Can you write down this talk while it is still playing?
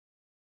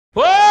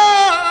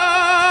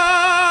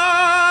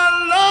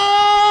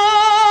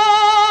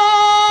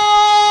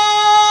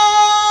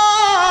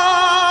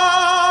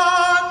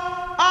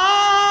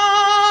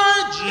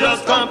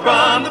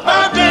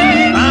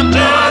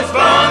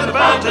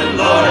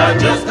I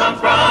just come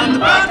from the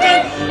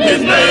fountain. His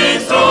name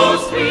so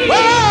sweet.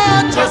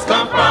 Well, just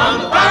come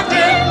from the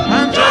fountain.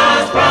 I'm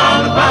just from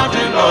the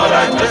fountain, Lord.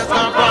 I just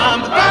come from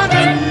the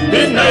fountain.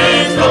 His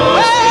name so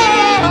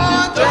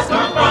sweet. Just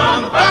come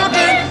from the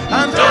fountain.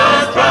 I'm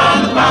just from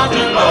the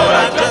fountain, Lord.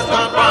 I just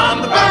come from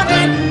the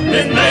fountain.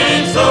 His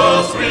name so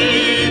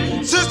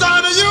sweet. Sister,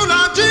 do you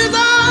love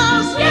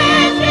Jesus?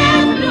 Yes,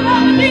 yes, do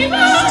love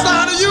Jesus. Sister,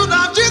 do you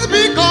love Jesus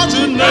because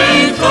your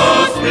name so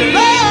sweet?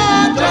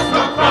 Lord, just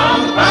come from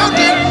the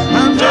fountain.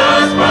 I'm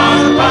just from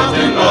the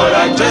fountain, Lord.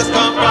 I just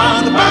come from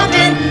the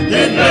fountain.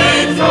 His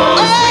name so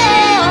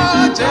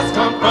sweet. Just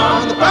come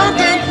from the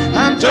fountain.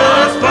 I'm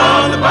just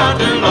from the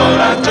fountain, Lord.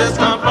 I just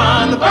come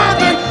from the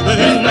fountain.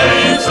 His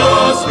name so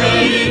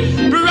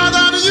sweet.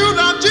 Brother, do you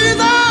love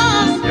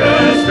Jesus?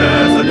 Yes,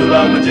 yes, I do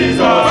love my Jesus.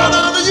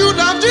 Brother, do you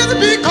love Jesus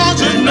because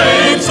his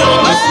name so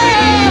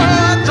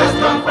sweet? Just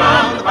come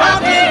from the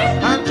fountain.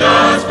 I'm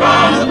just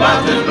from the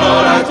fountain,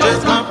 Lord. I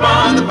just come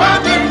from the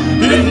fountain.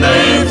 His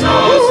name so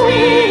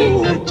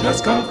sweet.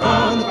 Just come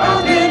from the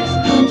fountain.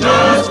 I'm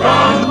just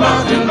from the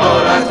fountain,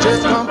 Lord. I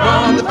just come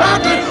from the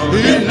fountain.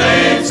 His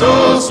name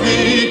so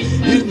sweet.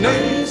 His name